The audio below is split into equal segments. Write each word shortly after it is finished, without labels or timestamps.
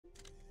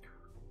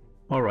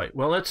All right.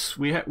 Well,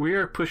 we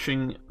are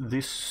pushing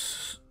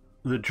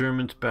the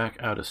Germans back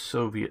out of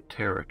Soviet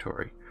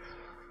territory.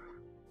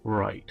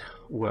 Right.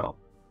 Well,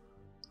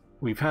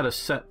 we've had a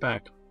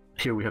setback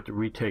here. We have to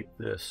retake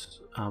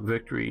this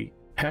victory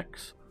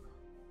hex.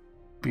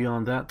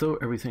 Beyond that, though,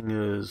 everything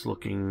is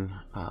looking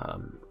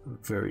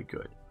very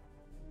good.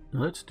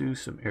 Let's do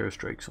some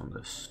airstrikes on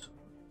this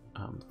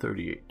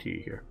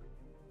 38T here.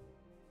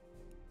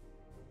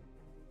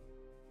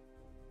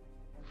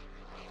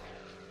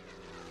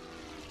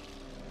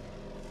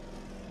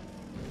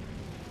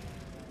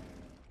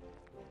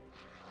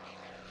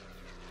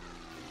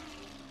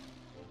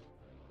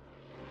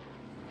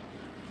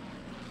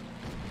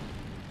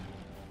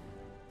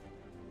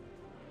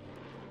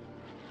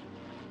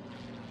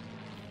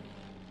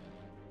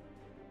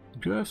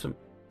 I do have some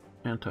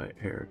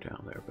anti-air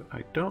down there, but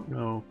I don't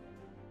know.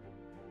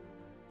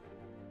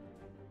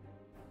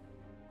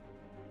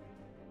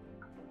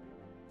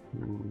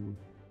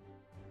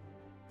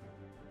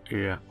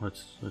 Yeah,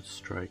 let's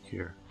strike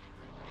here.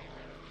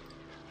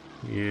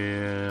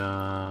 Yeah,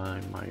 I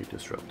might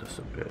disrupt us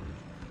a bit.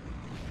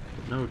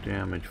 But no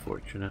damage,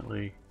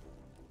 fortunately.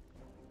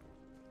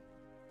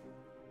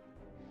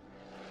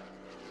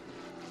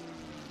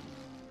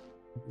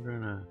 We're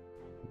gonna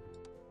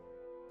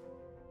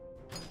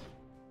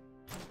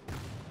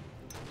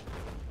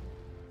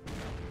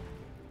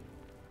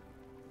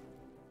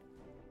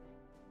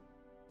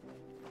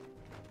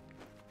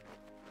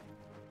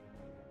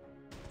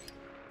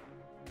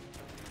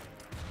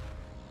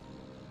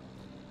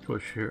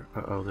push here.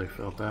 Uh-oh, they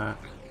fell back.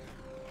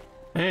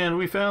 And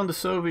we found the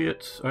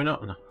Soviets. Oh,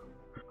 no.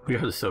 We are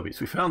the Soviets.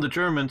 We found the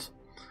Germans.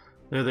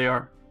 There they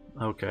are.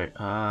 Okay.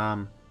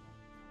 Well,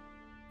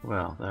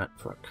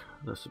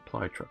 the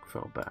supply truck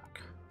fell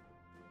back.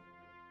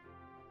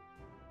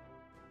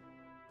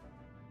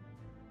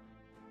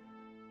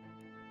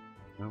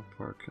 No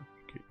park.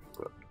 Get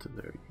you up to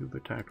there. You've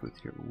attacked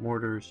with your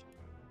mortars.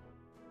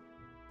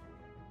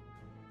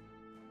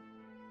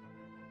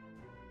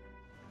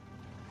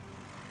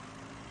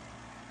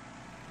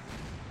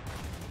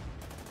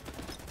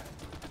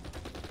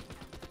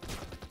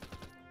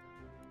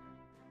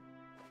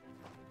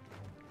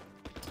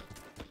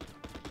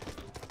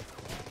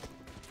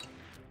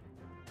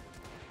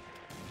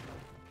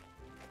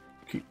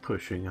 Keep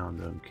pushing on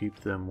them, keep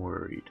them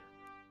worried,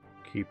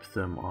 keep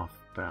them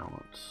off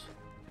balance.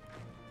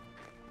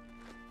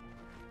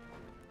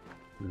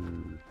 Yeah,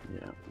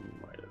 we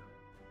might have.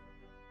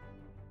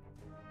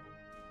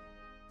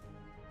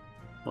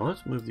 Well,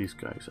 let's move these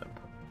guys up.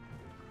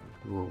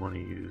 We'll want to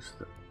use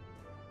them.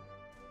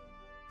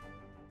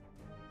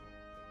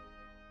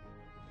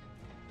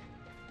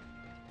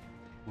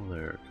 Well,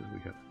 there, because we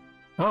got.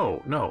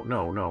 Oh, no,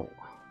 no, no.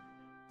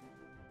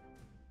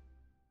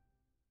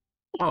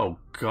 Oh,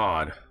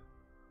 God.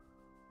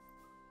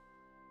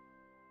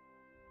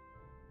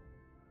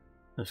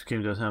 This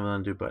game doesn't have an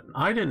undo button.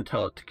 I didn't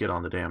tell it to get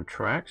on the damn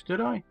tracks,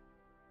 did I?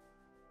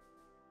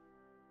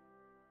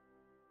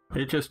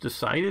 It just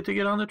decided to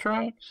get on the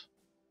tracks?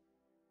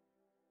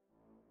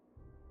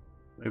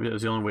 Maybe that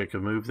was the only way it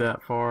could move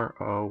that far.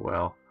 Oh,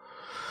 well.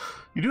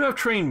 You do have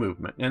train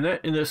movement in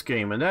this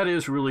game, and that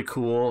is really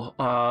cool.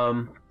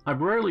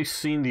 I've rarely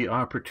seen the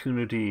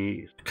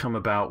opportunity come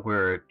about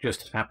where it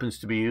just happens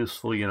to be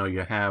useful. You know,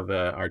 you have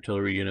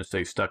artillery units,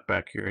 they stuck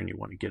back here, and you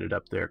want to get it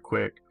up there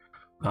quick.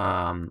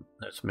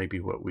 That's maybe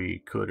what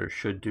we could or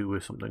should do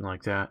with something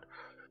like that.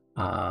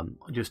 I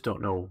just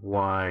don't know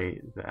why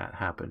that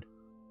happened.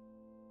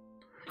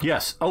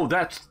 Yes. Oh,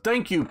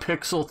 thank you,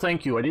 Pixel.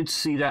 Thank you. I did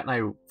see that, and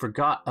I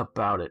forgot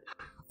about it.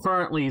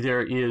 Currently,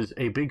 there is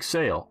a big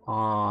sale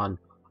on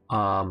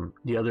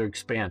the other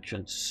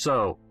expansions.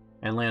 So,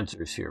 and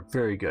Lancer's here.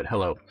 Very good.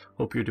 Hello.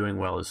 Hope you're doing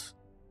well as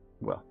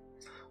well.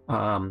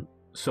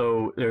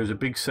 So, there's a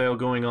big sale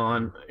going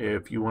on.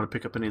 If you want to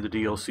pick up any of the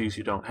DLCs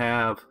you don't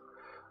have,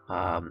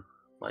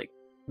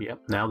 yeah,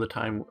 now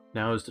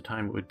is the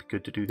time it would be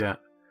good to do that.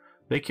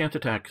 They can't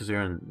attack because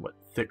they're in, what,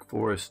 thick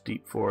forest,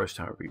 deep forest,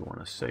 however you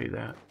want to say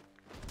that.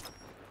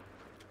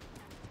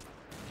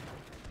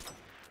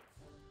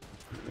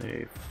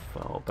 They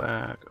fall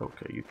back.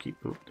 Okay, you keep...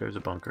 Oop, there's a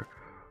bunker.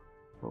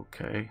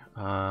 Okay.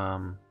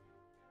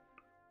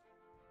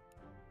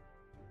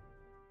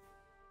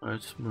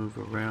 Let's move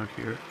around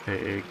here.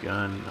 AA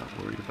gun.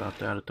 Not worried about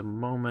that at the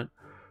moment.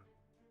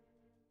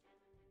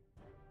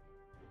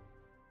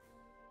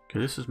 Okay,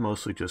 this is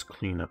mostly just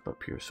cleanup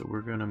up here, so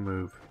we're going to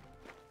move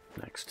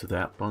next to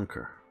that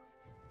bunker.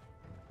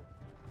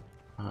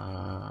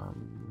 I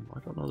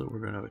don't know that we're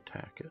going to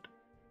attack it.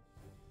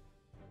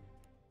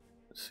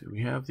 Let's see,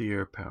 we have the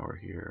air power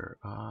here.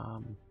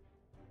 Don't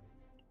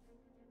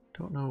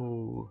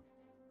know.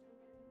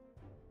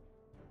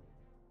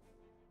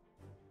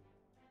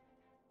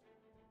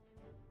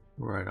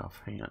 Right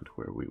offhand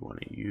where we want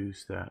to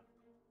use that.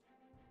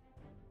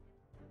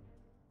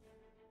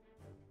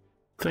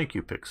 Thank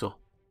you, Pixel.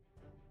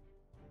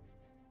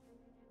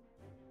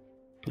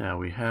 Now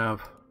we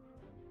have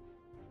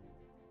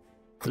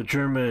the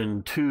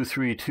German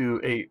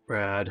 2328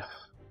 rad.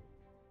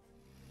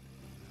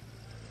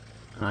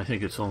 And I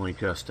think it's only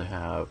just to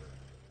have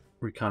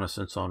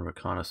reconnaissance on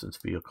reconnaissance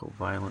vehicle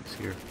violence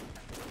here.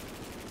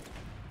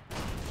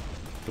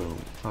 Boom.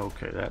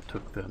 Okay, that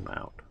took them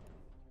out.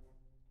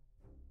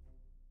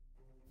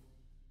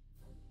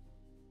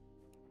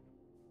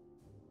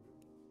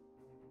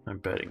 I'm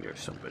betting there's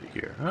somebody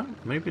here. Huh?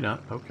 Maybe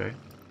not. Okay.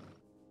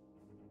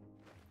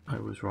 I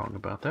was wrong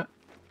about that.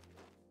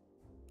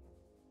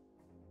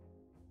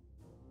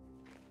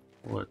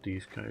 We'll let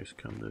these guys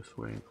come this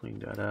way and clean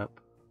that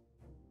up.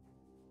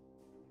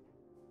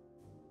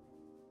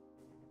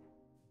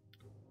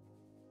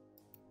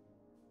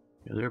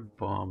 Yeah, they're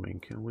bombing.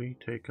 Can we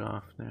take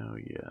off now?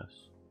 Yes.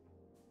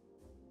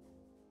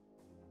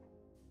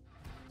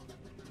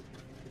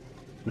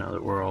 Now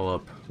that we're all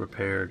up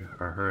repaired,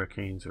 our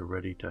hurricanes are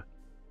ready to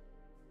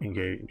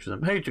engage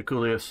them. Hey,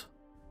 Jaculius!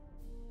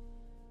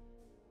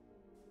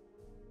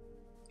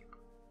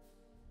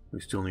 We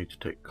still need to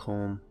take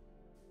Kholm.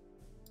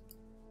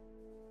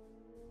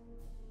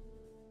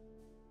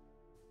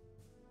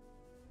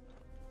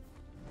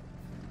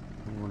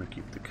 I want to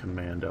keep the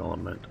command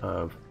element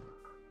of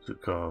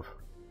Zhukov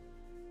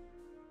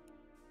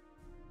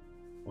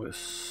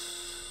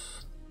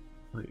with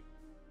the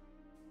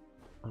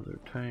other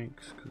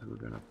tanks, because we're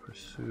going to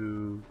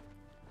pursue,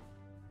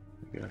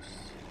 I guess.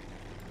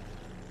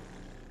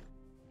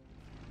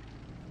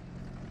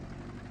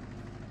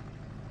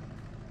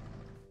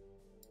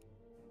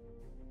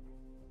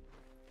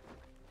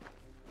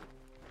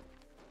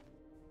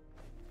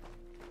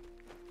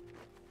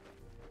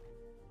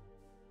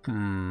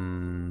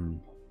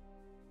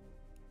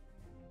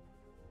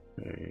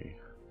 Okay.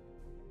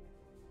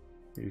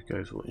 These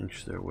guys will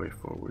inch their way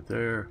forward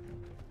there.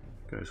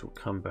 These guys will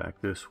come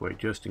back this way,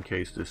 just in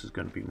case this is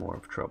going to be more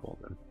of trouble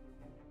than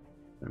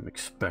I'm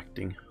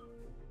expecting.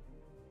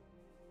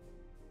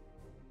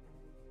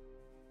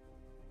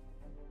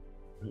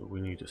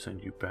 We need to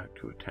send you back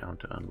to a town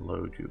to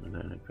unload you and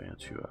then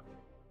advance you up.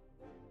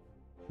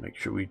 Make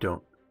sure we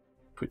don't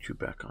put you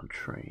back on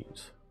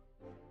trains.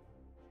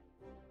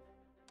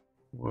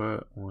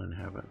 What one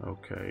haven't?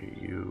 Okay,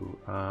 you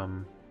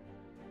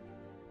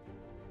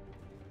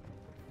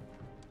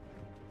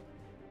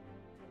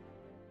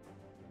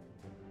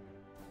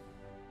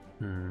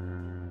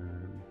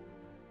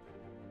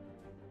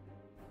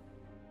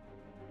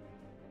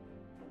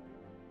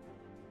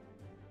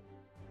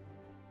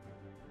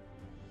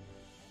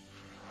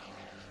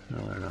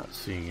No, they're not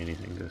seeing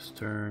anything this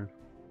turn.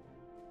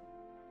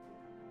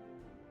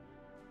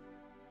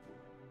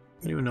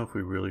 I don't even know if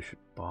we really should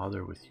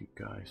bother with you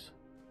guys.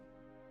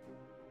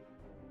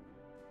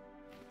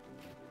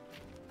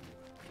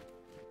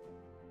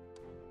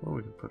 Well,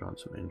 we can put on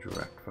some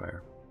indirect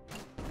fire.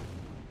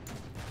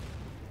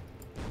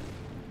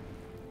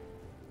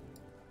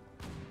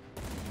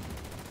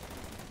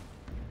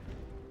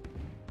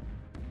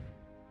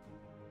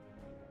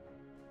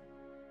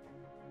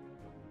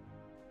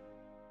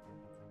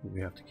 We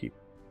have to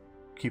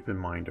keep in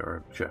mind our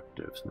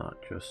objectives, not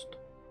just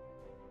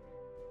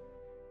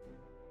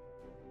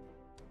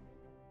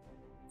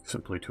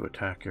simply to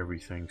attack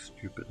everything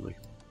stupidly.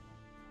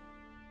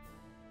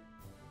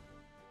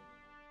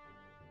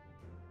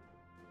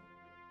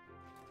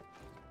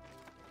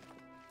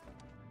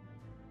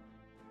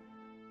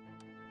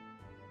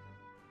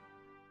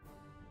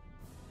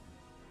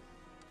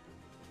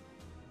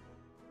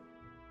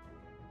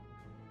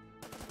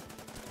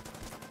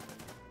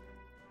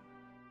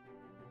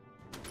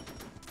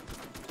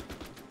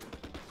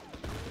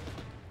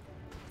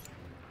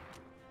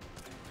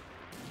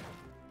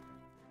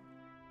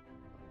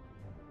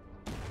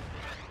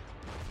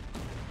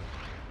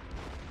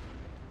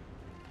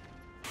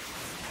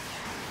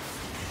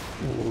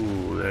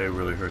 Ooh, they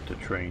really hurt the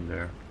train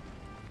there.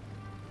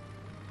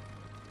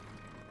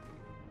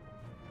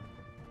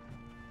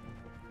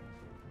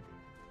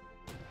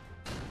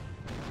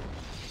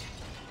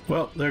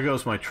 Well, there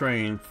goes my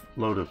train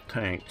load of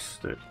tanks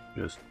that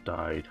just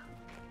died.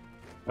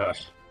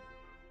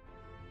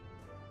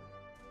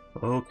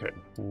 Okay,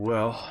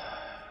 well,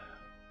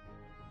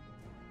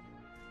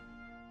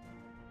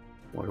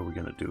 what are we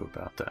going to do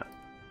about that?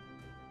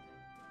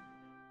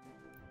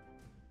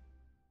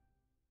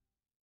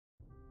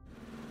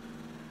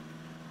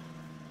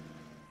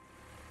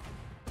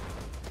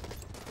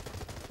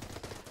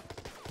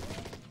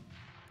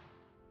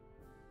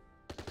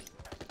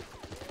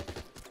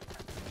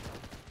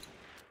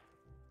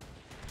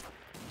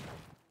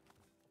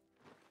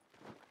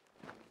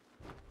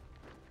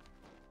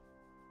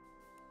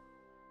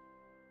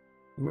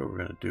 What we're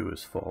going to do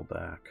is fall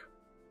back.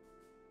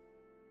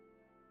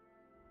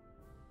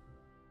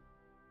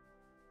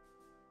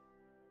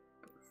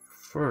 But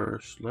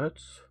first,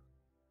 let's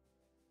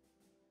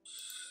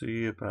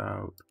see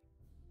about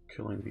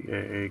killing the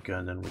AA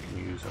gun, then we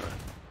can use our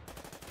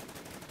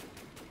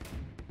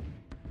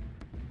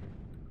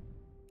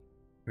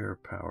air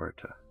power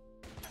to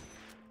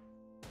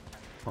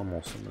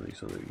pummel some of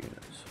these other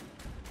units.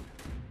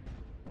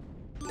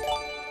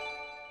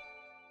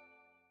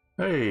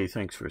 Hey,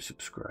 thanks for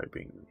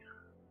subscribing.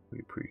 We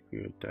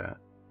appreciate that.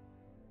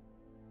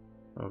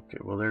 Okay,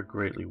 well, they're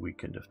greatly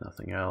weakened, if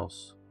nothing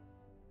else.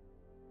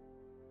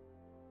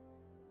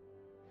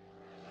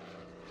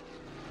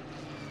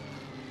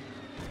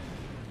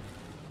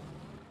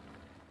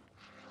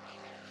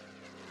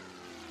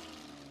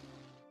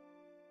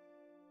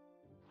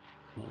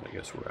 Well, I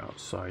guess we're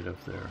outside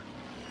of their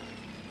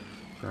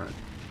current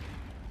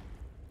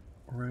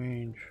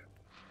range.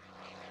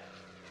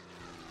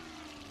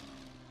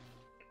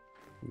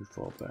 You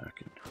fall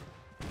back and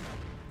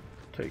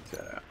take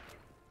that out.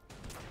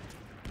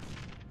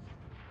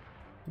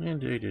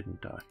 And they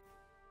didn't die.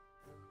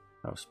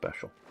 How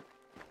special.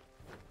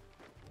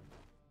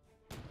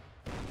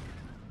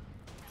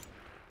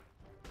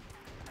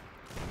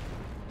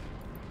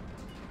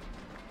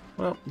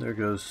 Well, there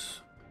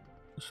goes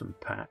some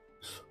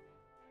packs.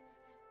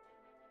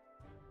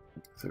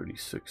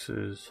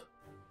 36s.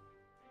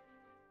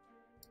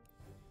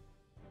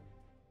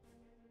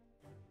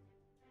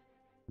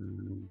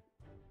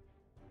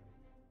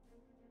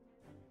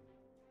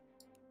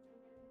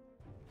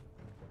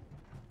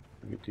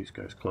 Get these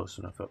guys close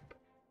enough up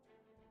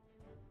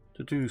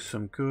to do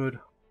some good.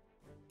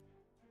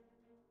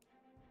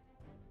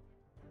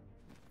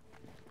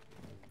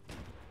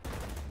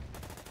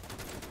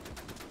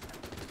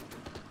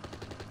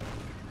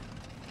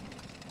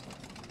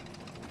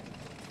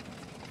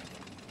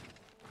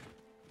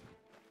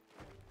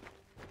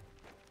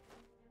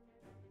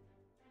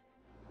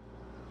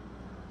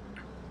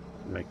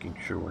 Making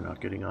sure we're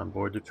not getting on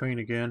board the train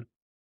again.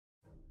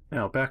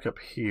 Now back up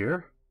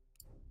here.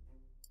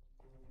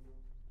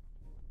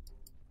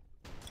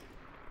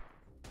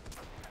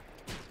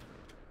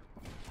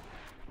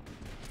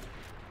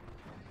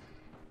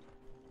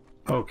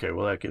 Okay,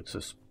 well that gets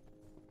us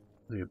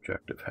the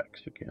objective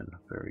hex again.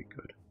 Very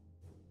good.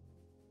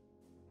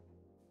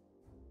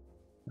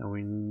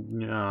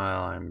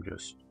 Now I'm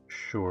just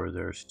sure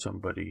there's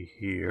somebody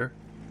here.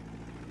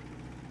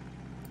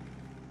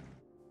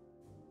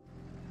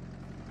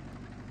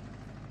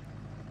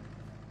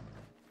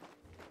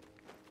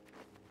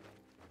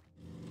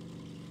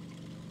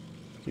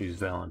 These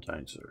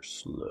Valentines are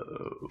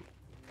slow.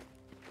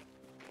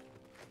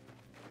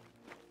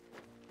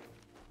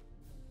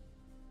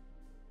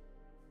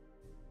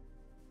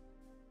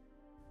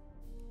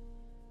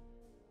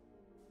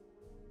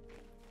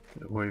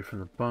 Get away from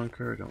the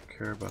bunker. Don't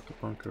care about the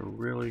bunker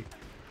really.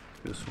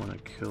 Just want to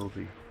kill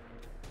the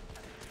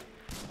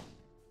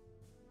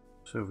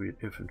Soviet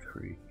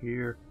infantry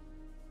here.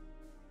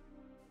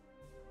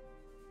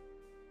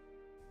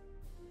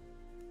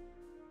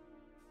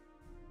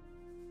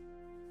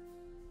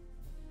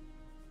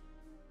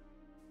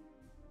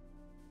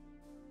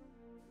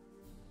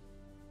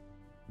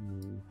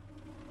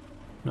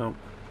 Nope.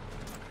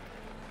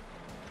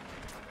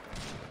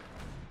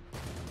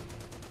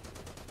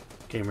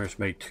 Gamers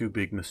made 2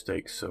 big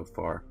mistakes so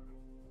far.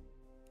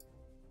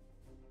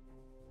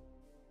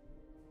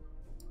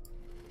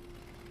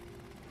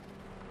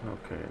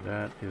 Okay,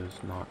 that is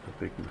not a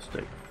big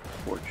mistake.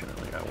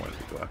 Fortunately, I wanted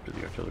to go after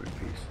the artillery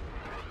piece.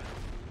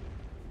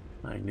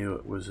 I knew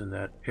it was in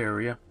that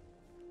area.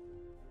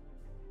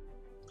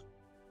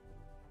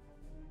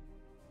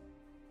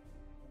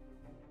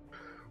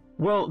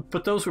 Well,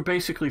 but those were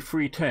basically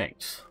free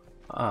tanks,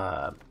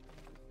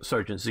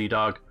 Sergeant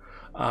Z-Dog.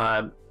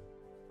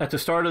 At the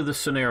start of the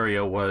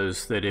scenario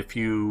was that if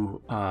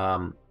you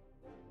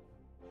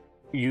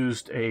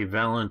used a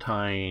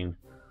Valentine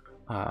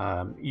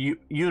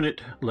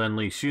unit,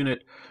 Lend-Lease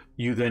unit,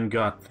 you then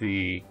got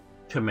the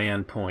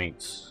command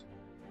points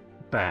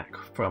back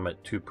from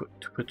it to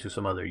put to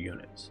some other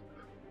units.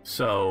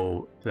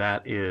 So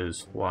that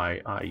is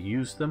why I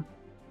used them.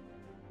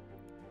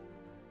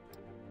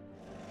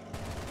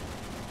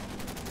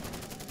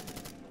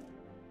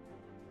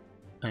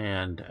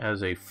 And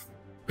as a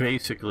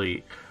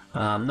basically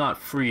not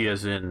free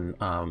as in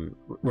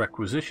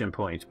requisition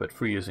points, but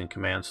free as in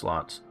command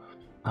slots,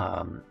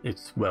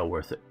 it's well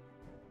worth it.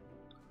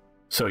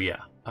 So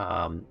yeah,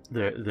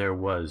 there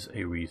was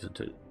a reason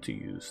to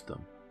use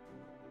them.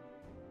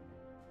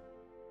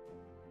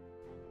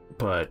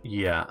 But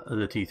yeah,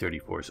 the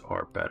T-34s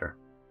are better.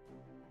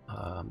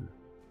 I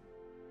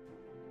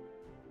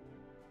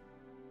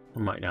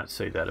might not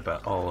say that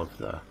about all of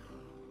the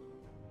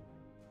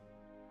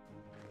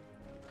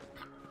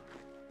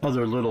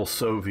other little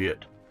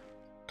Soviet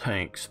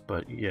tanks,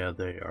 but yeah,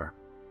 they are.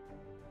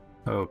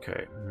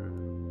 Okay.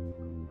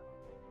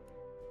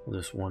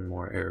 This one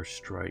more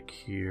airstrike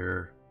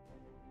here.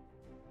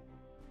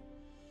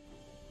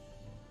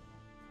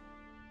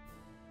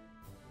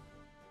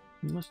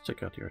 Let's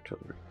check out the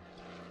artillery.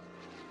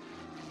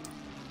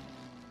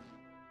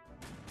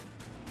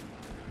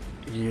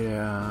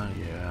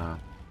 Yeah.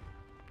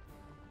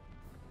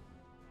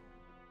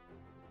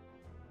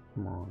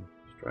 Come on,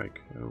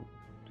 strike. Oh,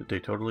 did they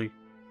totally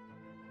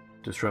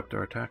disrupt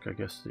our attack? I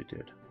guess they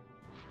did.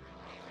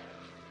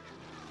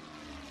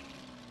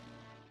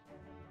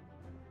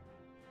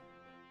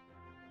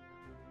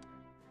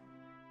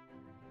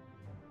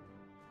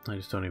 I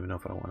just don't even know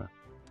if I want to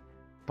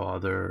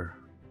bother.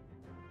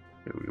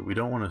 We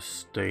don't want to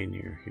stay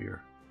near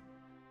here.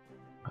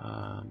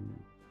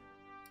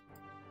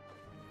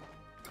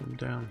 come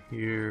down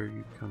here,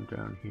 you come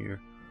down here.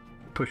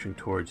 Pushing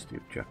towards the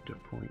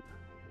objective point.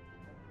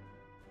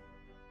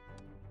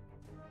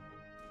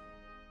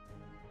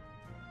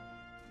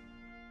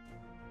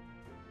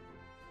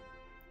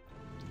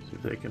 See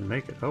if they can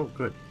make it. Oh,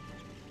 good.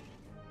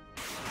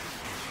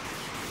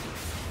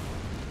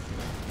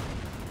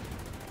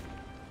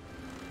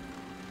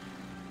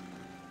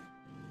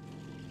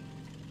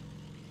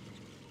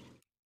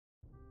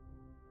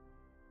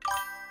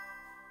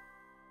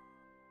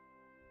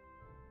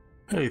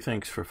 Hey,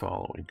 thanks for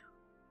following.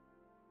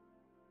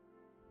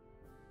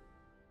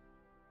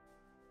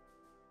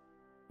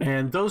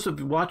 And those of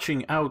you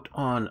watching out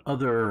on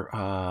other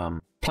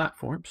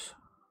platforms,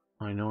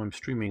 I know I'm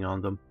streaming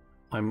on them.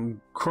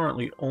 I'm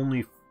currently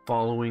only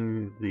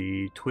following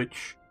the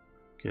Twitch.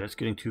 Okay, that's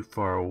getting too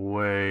far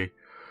away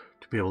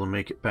to be able to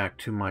make it back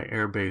to my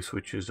airbase,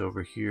 which is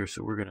over here.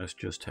 So we're going to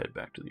just head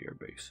back to the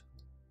airbase.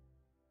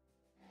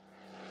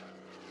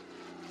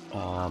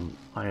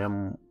 I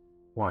am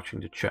watching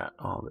the chat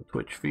on the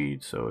Twitch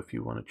feed, so if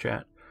you want to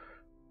chat,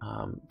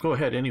 go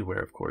ahead anywhere,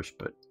 of course,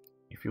 but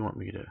if you want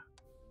me to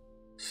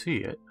see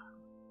it.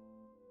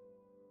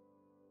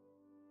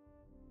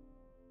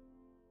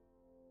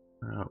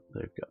 Oh,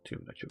 they've got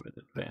too much of an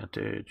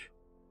advantage.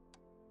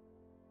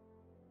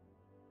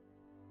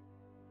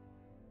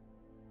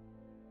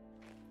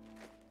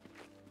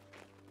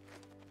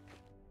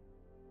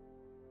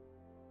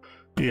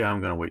 Yeah, I'm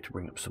going to wait to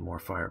bring up some more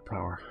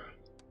firepower.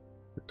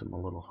 Hit them a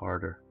little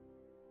harder.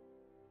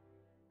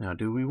 Now,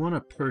 do we want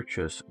to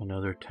purchase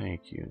another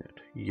tank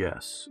unit?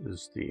 Yes,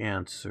 is the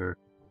answer.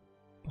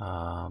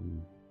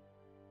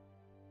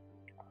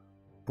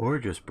 Or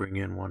just bring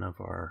in one of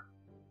our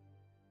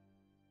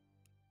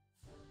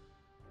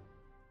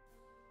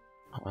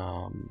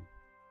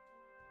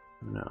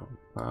no.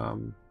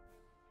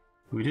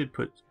 We did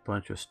put a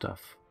bunch of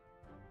stuff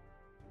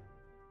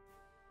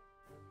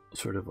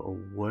sort of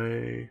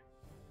away.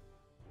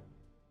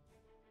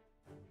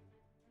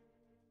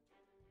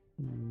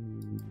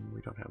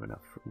 We don't have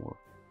enough for more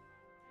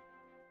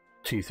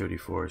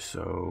T-34,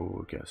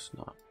 so I guess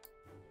not.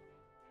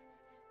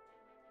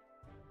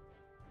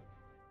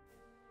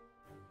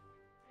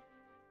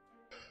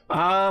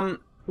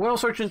 Well,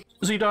 Sergeant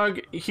Z-Dog,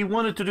 he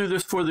wanted to do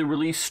this for the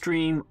release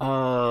stream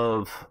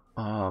of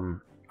the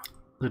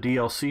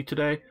DLC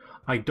today.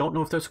 I don't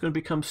know if that's going to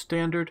become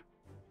standard.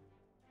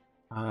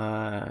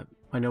 I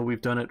know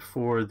we've done it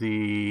for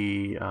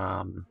the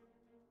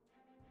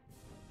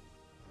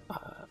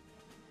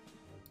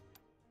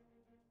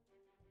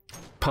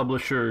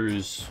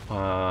publishers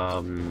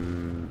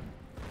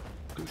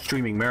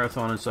streaming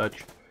marathon and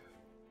such.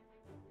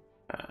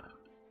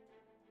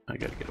 I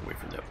gotta get away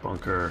from that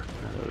bunker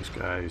and those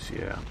guys,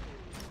 yeah.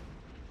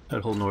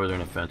 That whole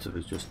northern offensive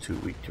is just too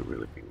weak to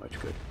really be much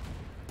good.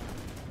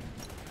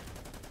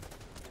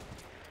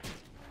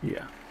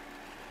 Yeah.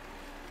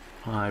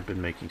 I've been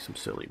making some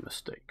silly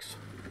mistakes.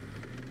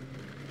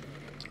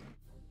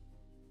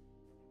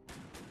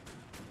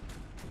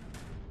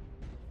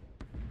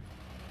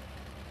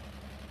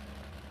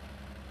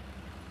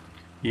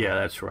 Yeah,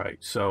 that's right.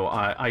 So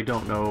I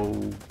don't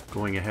know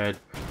going ahead.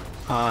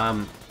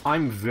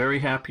 I'm very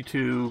happy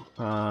to,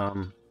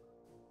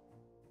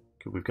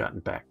 we've gotten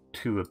back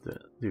 2 of the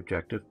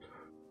objective,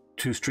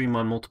 to stream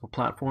on multiple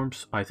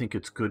platforms. I think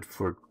it's good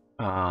for,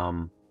 we're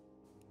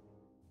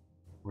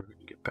going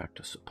to get back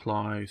to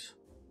supplies.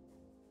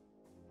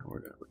 And we're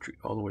going to retreat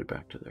all the way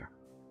back to there.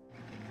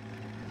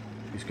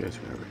 These guys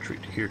are going to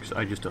retreat to here because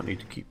I just don't need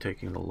to keep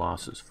taking the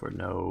losses for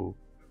no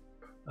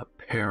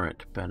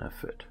apparent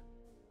benefit.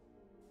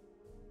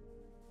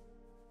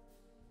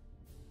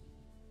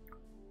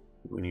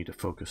 We need to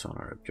focus on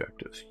our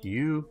objectives.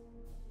 You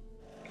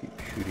keep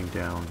shooting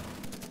down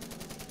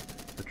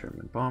the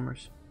German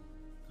bombers.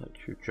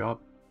 That's your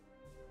job.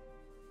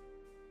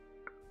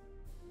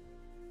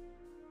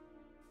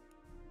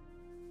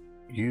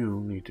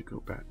 You need to go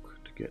back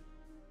to get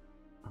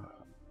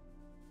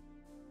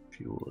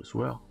fuel as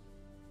well.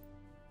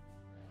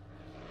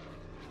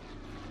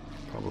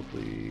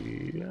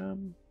 Probably,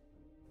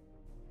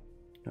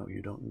 no,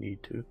 you don't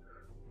need to.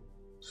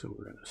 So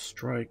we're going to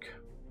strike.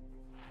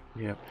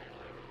 Yep.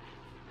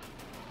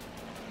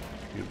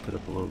 You put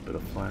up a little bit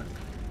of flank.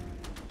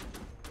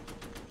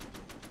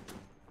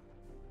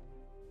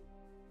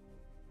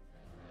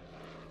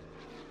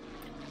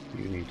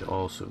 You need to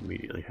also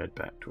immediately head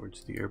back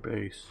towards the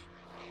airbase.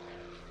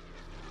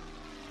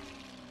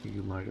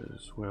 You might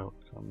as well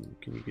come.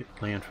 Can you get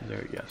land from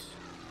there? Yes.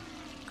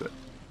 Good.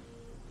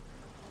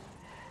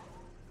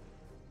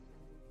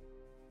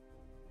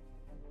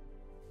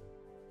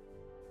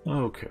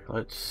 Okay,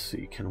 let's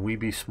see. Can we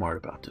be smart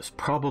about this?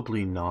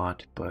 Probably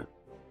not, but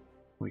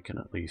we can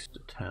at least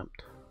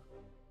attempt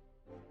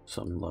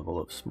some level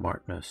of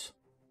smartness.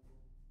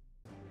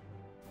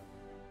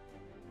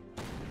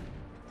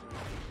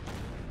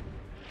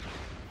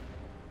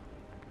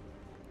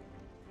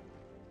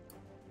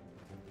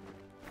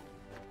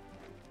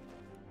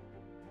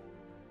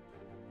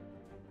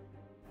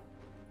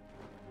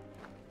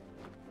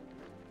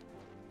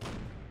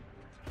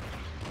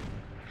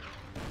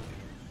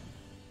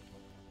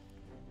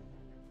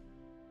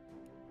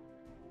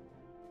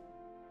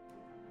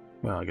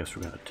 Well, I guess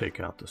we're going to take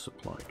out the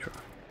supply truck.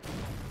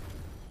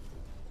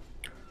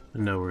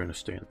 And no, we're going to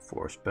stay in the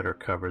forest. Better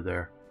cover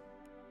there.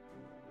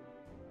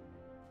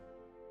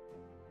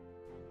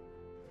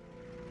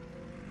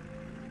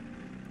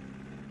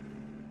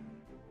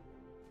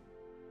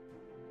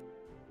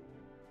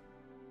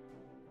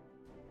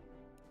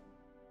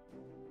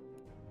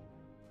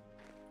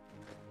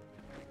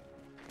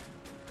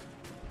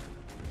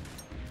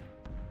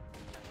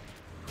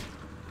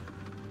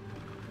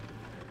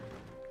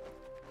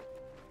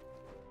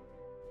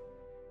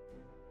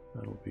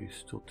 That'll be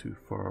still too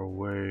far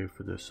away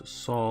for this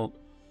assault.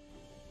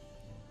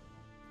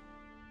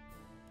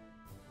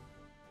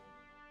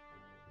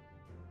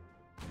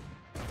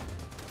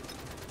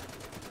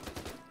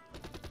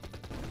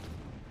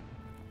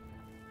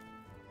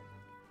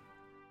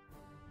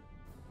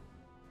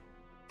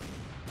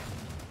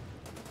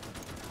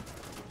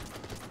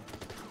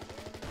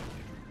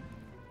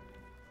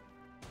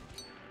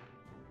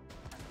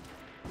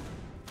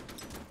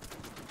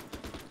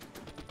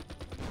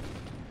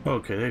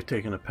 Okay, they've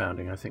taken a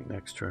pounding. I think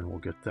next turn we'll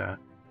get that.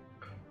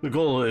 The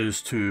goal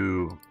is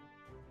to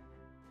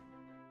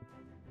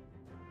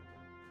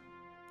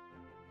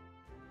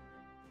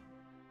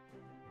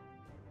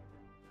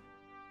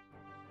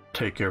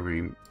take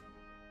every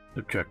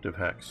objective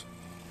hex.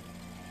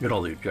 Get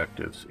all the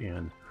objectives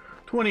in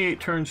 28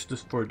 turns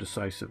just for a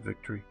decisive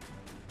victory.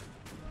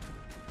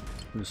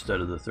 Instead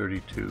of the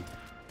 32.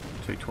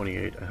 Say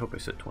 28. I hope I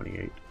said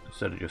 28.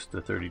 Instead of just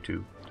the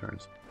 32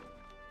 turns.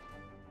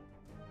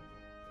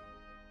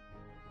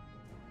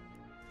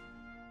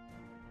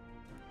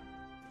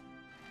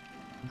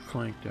 You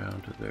flank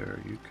down to there.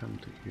 You come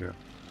to here.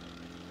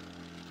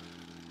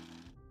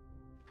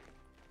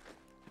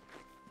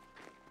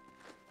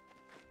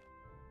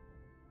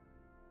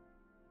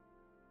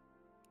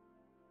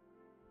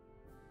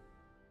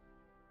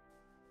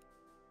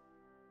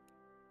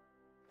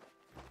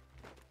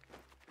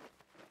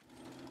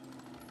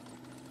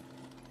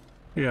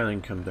 Yeah,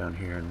 then come down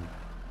here and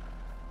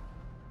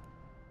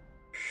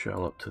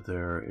shell up to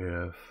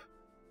there if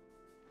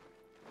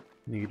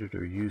needed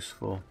or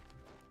useful.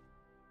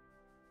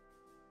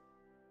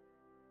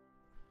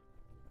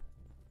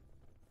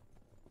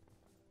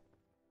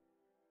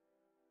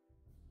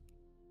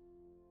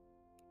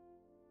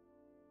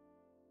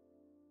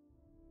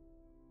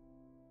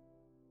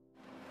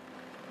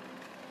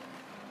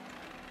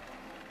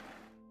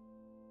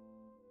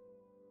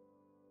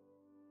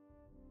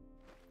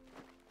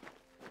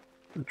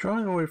 I'm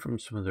drawing away from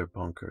some of their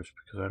bunkers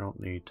because I don't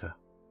need to,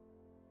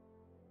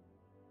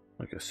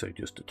 like I say,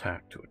 just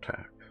attack to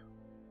attack.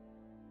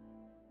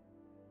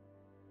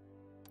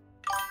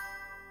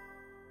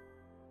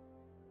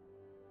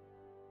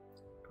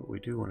 But we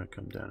do want to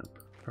come down and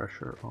put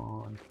pressure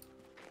on.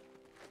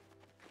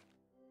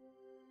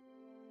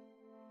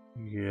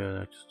 Yeah,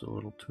 that's just a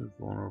little too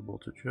vulnerable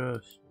to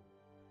just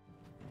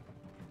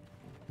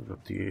put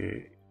up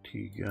the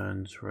AT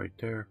guns right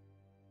there.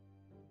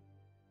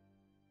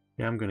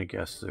 Yeah, I'm going to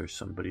guess there's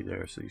somebody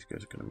there, so these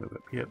guys are going to move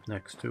up. Yep,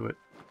 next to it.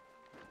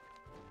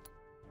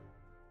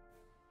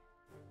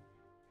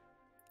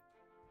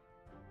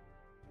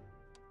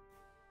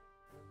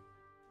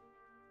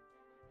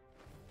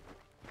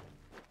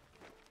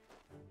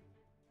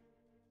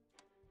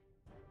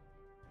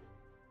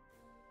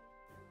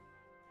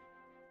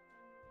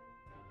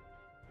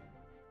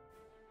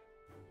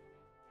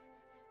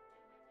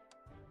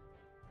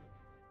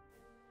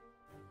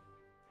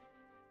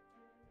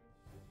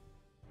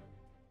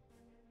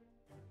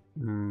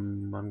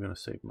 I'm going to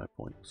save my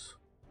points.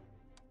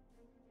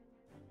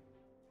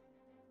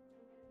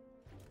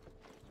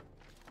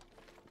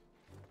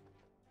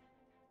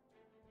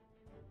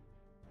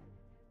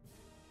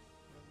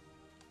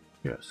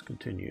 Yes,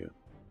 continue.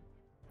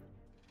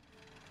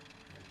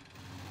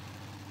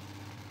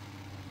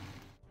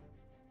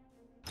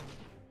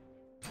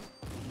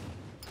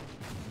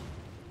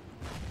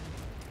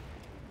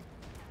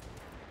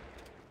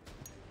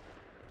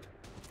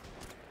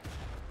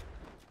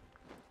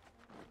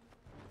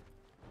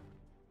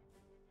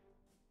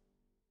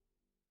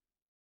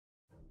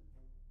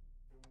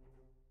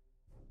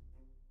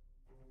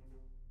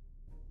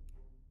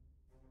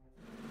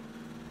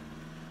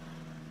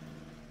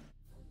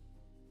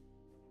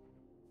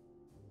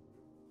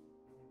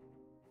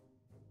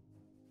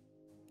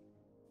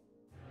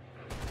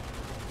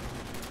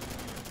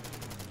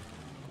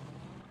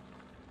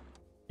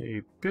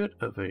 A bit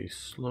of a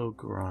slow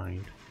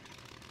grind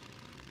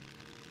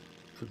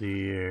for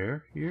the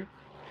air here.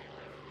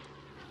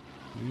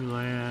 You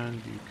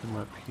land, you come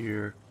up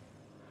here,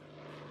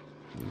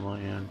 you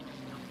land.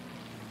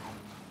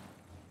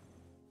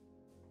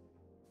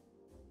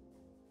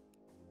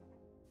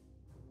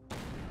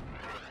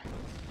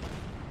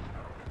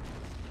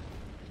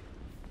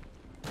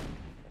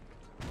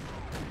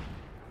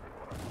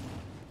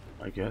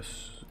 I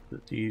guess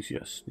that these,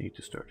 yes, need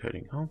to start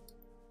heading home.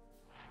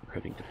 We're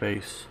heading to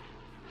base.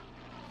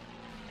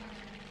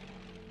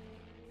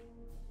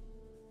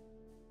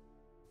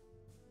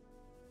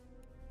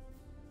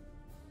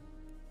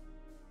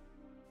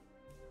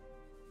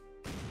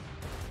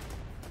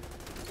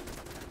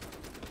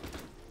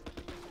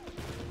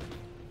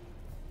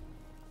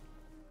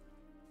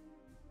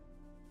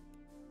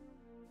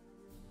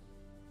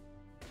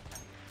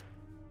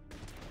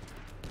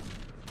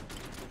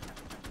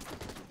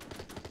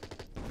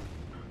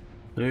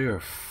 They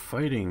are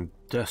fighting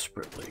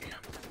desperately.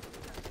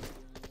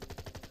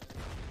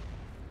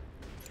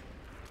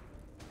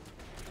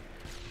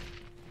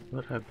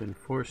 But have been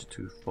forced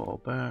to fall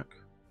back.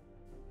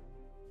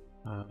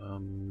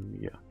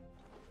 Yeah.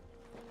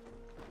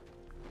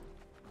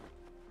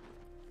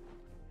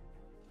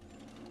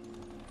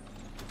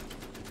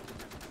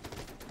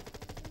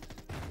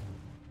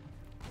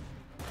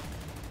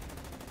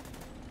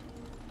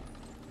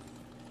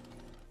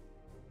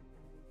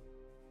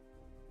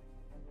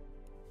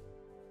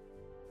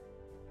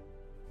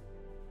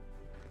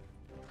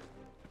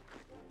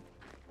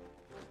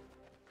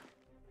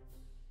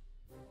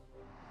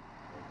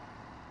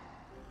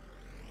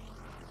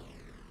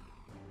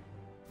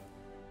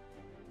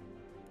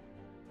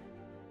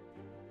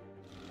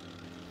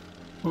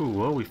 Oh,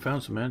 well, we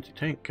found some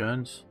anti-tank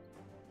guns.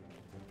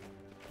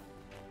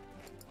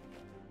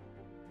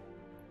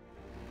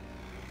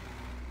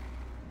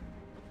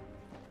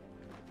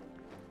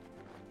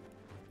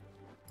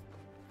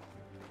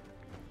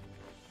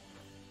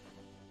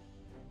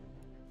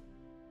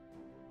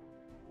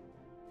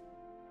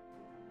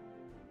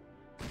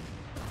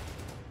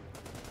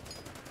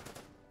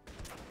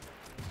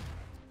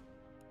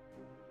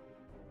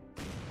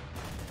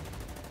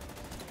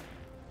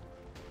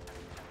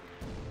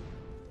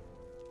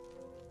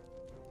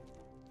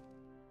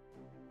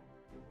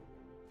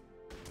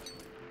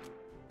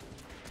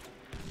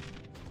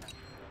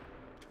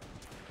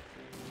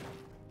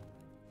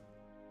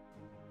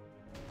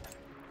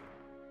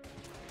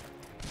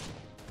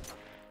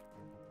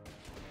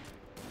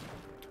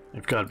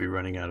 They've got to be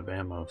running out of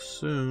ammo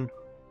soon.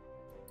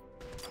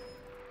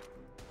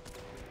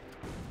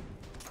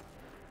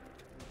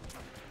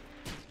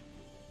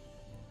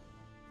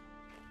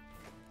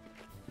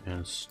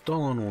 And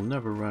Stalin will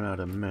never run out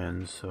of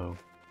men, so...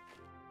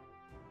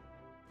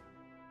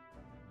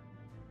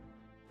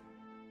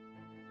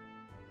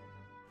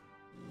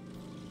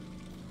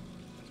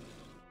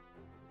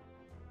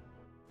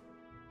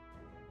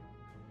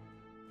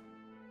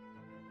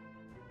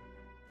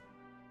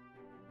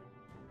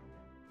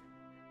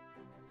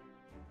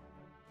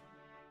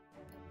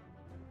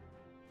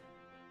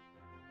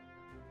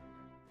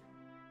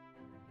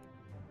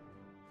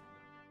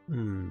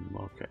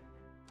 okay.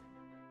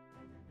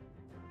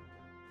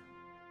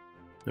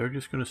 They're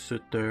just going to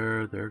sit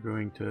there. They're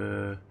going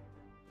to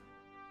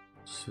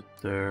sit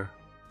there.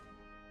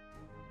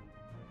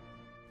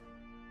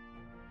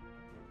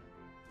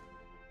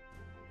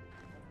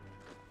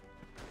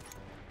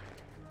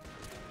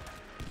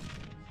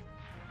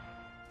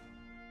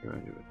 They're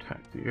going to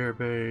attack the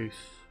airbase.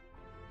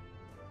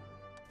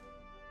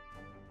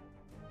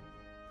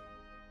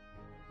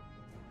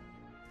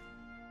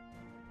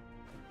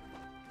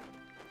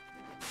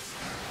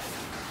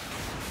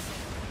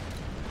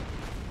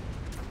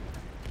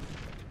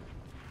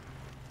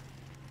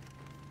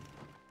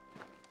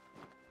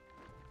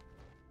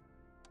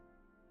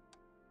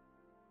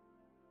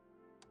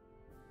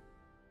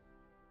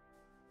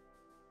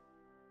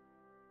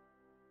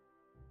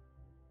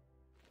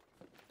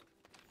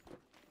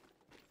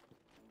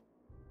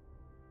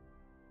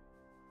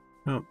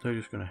 Nope, they're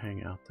just going to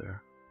hang out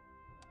there.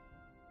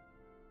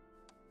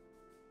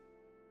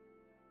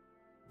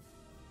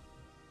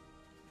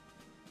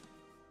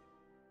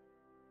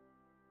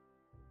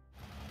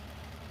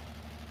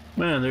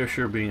 Man, they're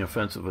sure being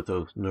offensive with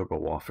those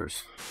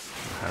Nurgelwaffers,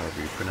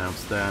 however you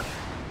pronounce that.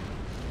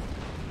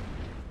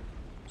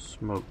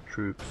 Smoke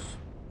troops.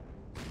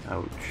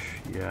 Ouch.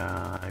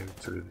 Yeah, I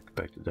sort of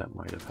expected that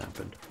might have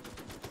happened.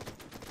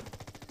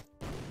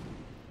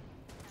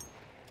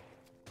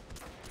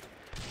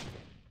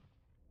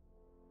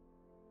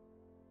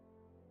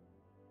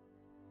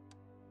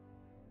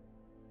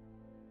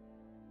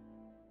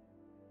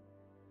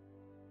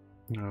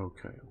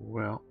 Okay,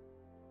 well,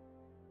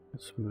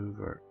 let's move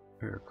our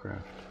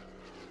aircraft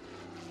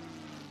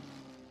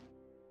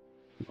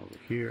over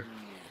here.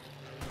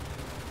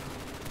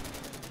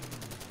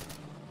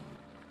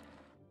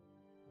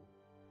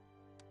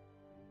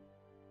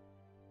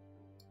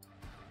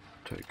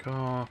 Take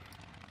off.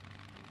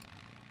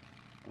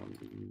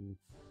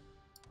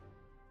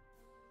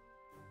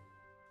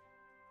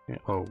 Yeah,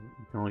 oh,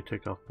 you can only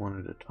take off one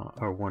at a time,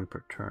 or one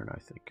per turn, I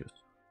think is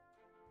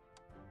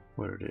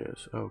what it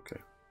is. Okay.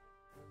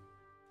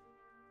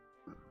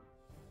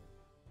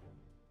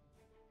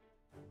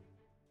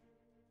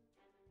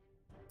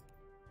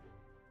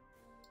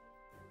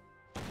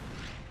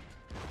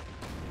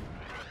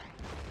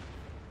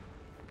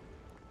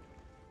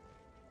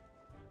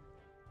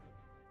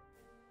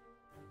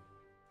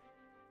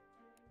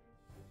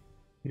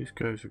 These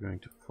guys are going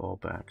to fall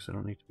back, so I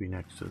don't need to be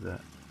next to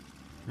that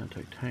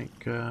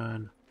anti-tank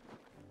gun.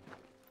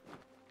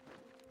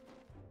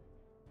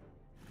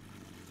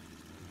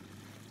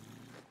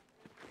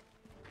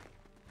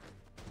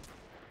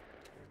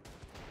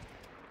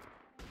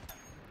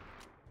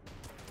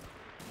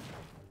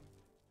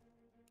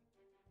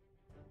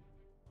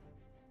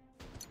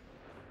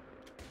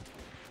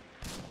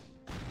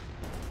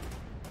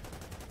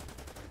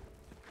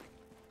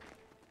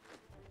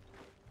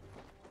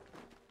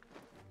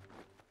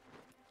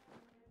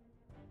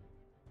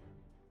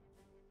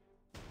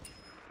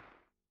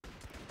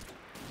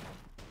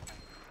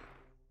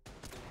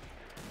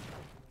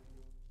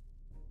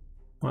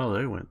 Well,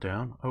 they went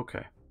down.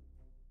 Okay.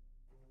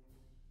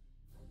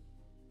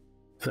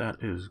 That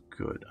is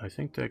good. I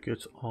think that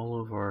gets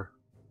all of our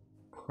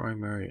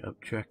primary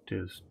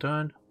objectives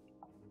done.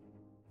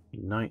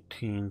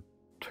 19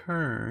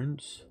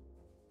 turns.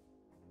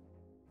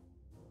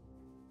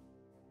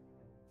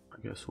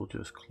 I guess we'll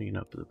just clean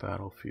up the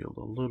battlefield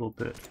a little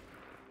bit.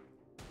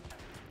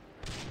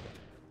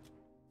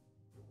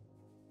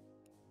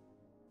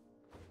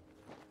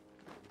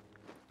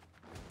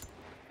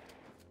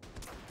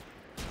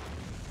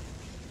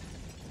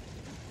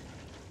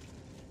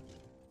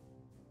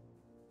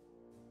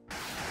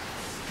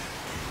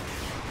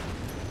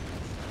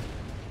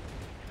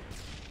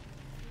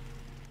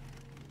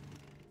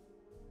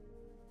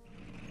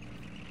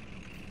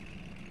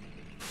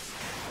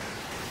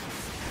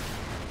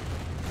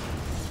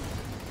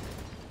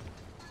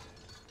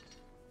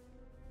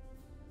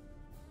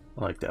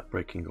 I like that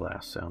breaking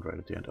glass sound right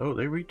at the end. Oh,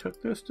 they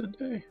retook this, did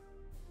they?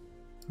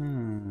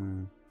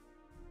 Not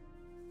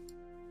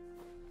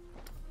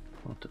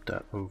that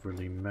that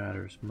overly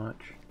matters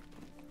much.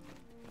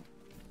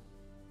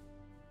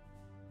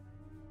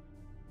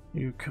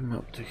 You come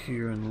up to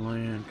here and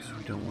land because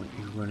we don't want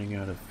you running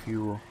out of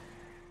fuel.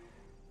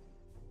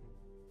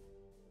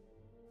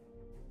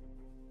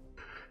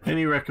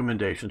 Any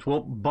recommendations? Well,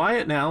 buy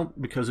it now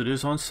because it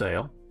is on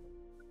sale.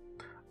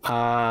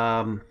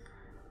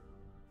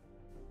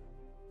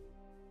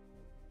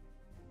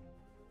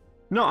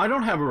 No, I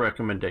don't have a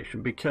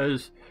recommendation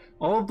because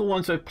all of the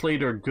ones I've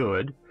played are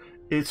good.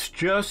 It's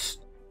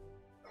just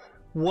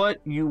what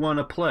you want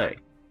to play.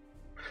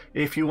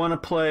 If you want to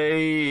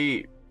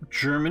play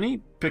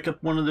Germany, pick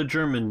up one of the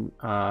German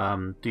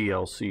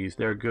DLCs.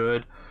 They're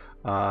good.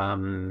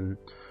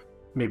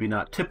 Maybe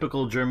not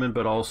typical German,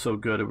 but also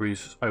good.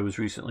 I was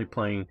recently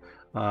playing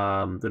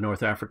the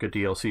North Africa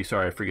DLC.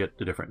 Sorry, I forget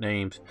the different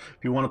names.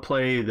 If you want to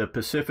play the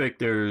Pacific,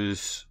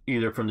 there's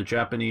either from the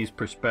Japanese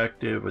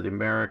perspective or the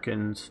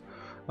Americans.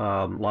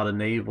 A lot of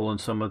naval in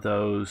some of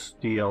those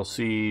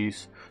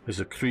DLCs. There's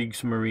a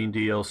Kriegsmarine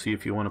DLC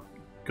if you want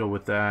to go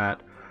with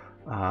that.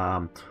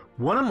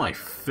 One of my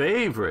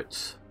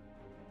favorites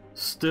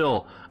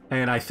still,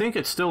 and I think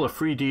it's still a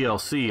free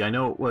DLC. I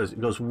know it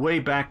goes way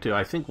back to,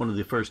 I think one of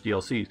the first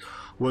DLCs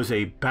was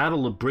a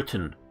Battle of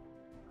Britain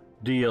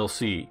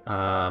DLC,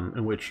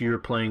 in which you're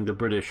playing the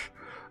British,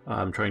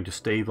 trying to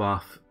stave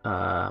off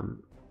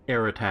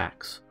air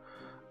attacks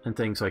and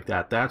things like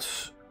that.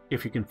 That's,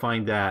 if you can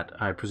find that,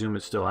 I presume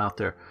it's still out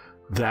there.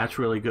 That's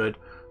really good.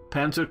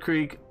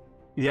 Panzerkrieg,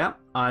 yeah,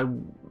 I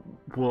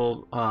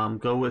will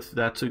go with,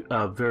 that's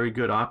a very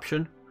good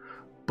option.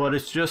 But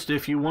it's just,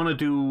 if you want to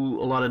do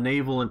a lot of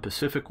naval and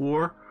Pacific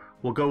War,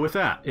 we'll go with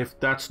that. If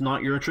that's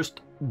not your interest,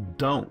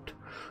 don't.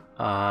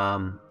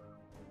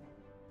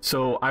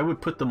 So I would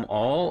put them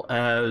all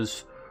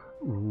as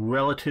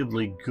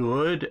relatively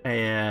good,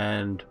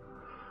 and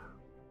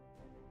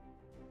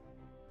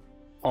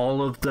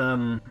all of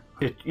them,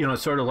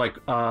 it's sort of like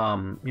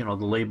the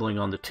labeling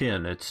on the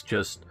tin. It's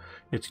just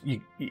it's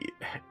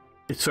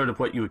sort of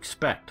what you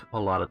expect a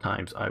lot of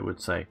times, I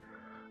would say,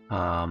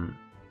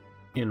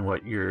 in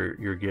what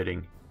you're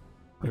getting.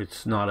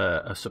 It's not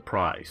a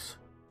surprise.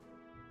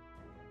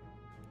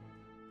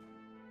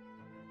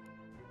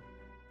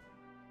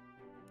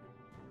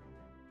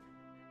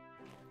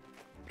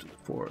 To the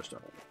forest.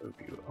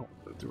 I'll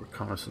move the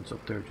reconnaissance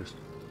up there just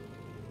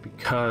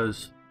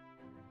because.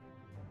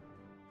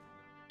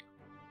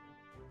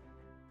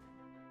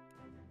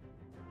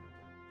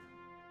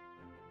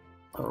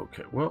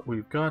 Okay, well,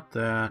 we've got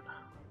that.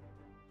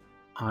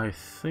 I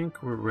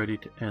think we're ready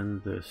to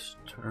end this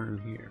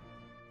turn here.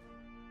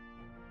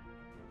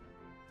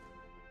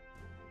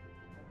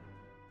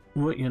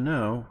 Well,